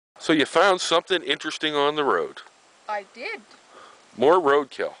So you found something interesting on the road. I did. More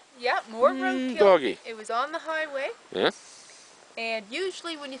roadkill. Yeah, more roadkill. Doggy. It was on the highway. Yeah. And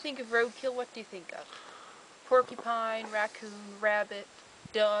usually when you think of roadkill, what do you think of? Porcupine, raccoon, rabbit,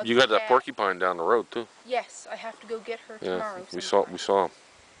 dog, You got cat. that porcupine down the road too. Yes, I have to go get her tomorrow. We saw him.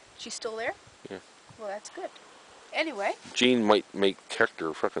 She's still there? Yeah. Well, that's good. Anyway. Gene might make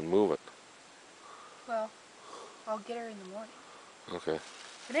Hector fucking move it. Well, I'll get her in the morning. Okay.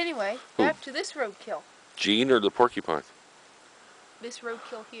 But anyway, back to this roadkill. Gene or the porcupine? This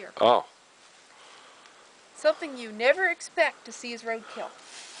roadkill here. Oh. Something you never expect to see as roadkill.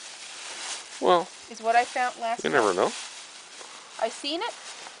 Well. Is what I found last night. You never know. I seen it,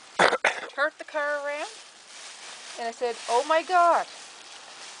 turned the car around, and I said, oh my God.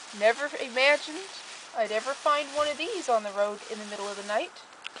 Never imagined I'd ever find one of these on the road in the middle of the night.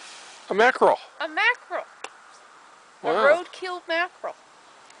 A mackerel. A mackerel. Wow. A roadkill mackerel.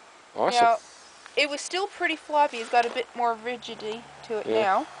 Awesome. Now, it was still pretty floppy. It's got a bit more rigidity to it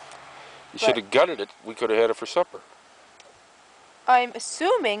now. You should have gutted it. We could have had it for supper. I'm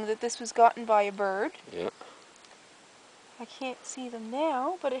assuming that this was gotten by a bird. Yeah. I can't see them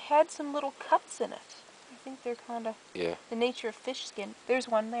now, but it had some little cuts in it. I think they're kind of the nature of fish skin. There's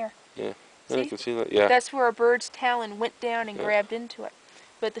one there. Yeah. See? I can see that. Yeah. That's where a bird's talon went down and grabbed into it.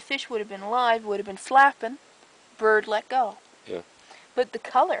 But the fish would have been alive, would have been flapping. Bird let go. Yeah. But the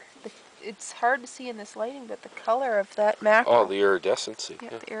color, it's hard to see in this lighting, but the color of that mackerel. Oh, the iridescency.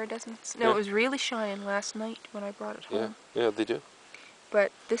 Yeah, the iridescence. No, it was really shining last night when I brought it home. Yeah, they do.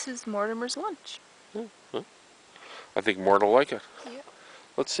 But this is Mortimer's lunch. Yeah. Huh. I think Mort will like it. Yeah.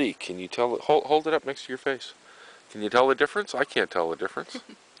 Let's see. Can you tell? Hold it up next to your face. Can you tell the difference? I can't tell the difference.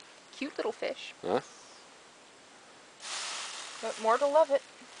 Cute little fish. Huh? But Mort will love it.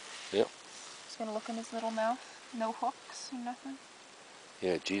 Yep. He's going to look in his little mouth. No hooks or nothing.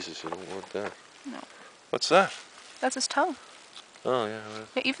 Yeah, Jesus, you don't want that. No. What's that? That's his tongue. Oh, yeah.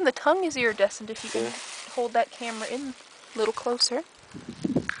 Now, even the tongue is iridescent if you can hold that camera in a little closer.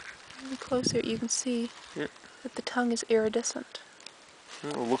 A little closer, you can see that the tongue is iridescent.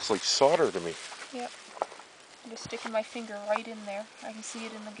 It looks like solder to me. Yep. I'm just sticking my finger right in there. I can see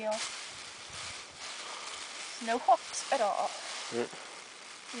it in the gill. No hooks at all. Yeah.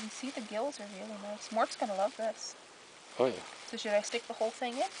 You can see the gills are really nice. Mort's gonna love this. Oh yeah. So should I stick the whole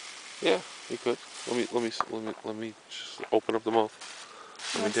thing in? Yeah, you could. Let me just open up the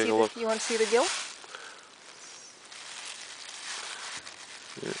mouth. Let me take a look. You want to see the gill?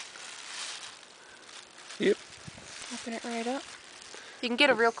 Yeah. Yep. Open it right up. You can get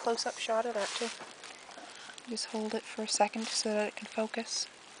a real close-up shot of that too. Just hold it for a second so that it can focus.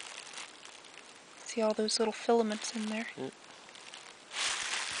 See all those little filaments in there. Yeah.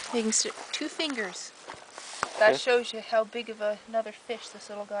 You can stick 2 fingers. That shows you how big of another fish this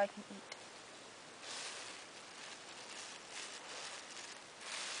little guy can eat.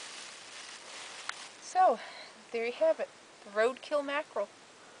 So, there you have it. The roadkill mackerel.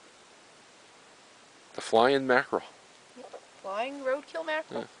 The flying mackerel. Yep. Flying roadkill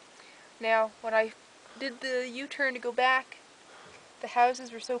mackerel. Yeah. Now, when I did the U-turn to go back, the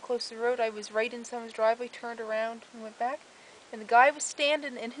houses were so close to the road, I was right in someone's driveway, turned around and went back. And the guy was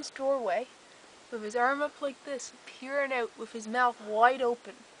standing in his doorway with his arm up like this, peering out with his mouth wide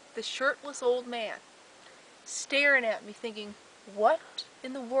open. The shirtless old man, staring at me thinking, what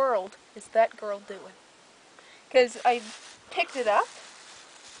in the world is that girl doing? Because I picked it up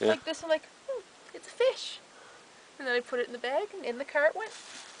like this, I'm like, it's a fish. And then I put it in the bag and in the car it went.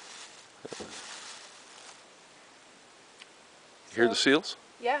 You hear the seals?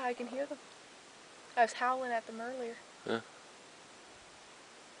 Yeah, I can hear them. I was howling at them earlier. Yeah.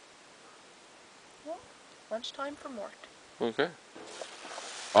 Well, lunchtime for Mort. Okay.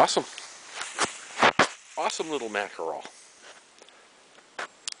 Awesome. Awesome little mackerel.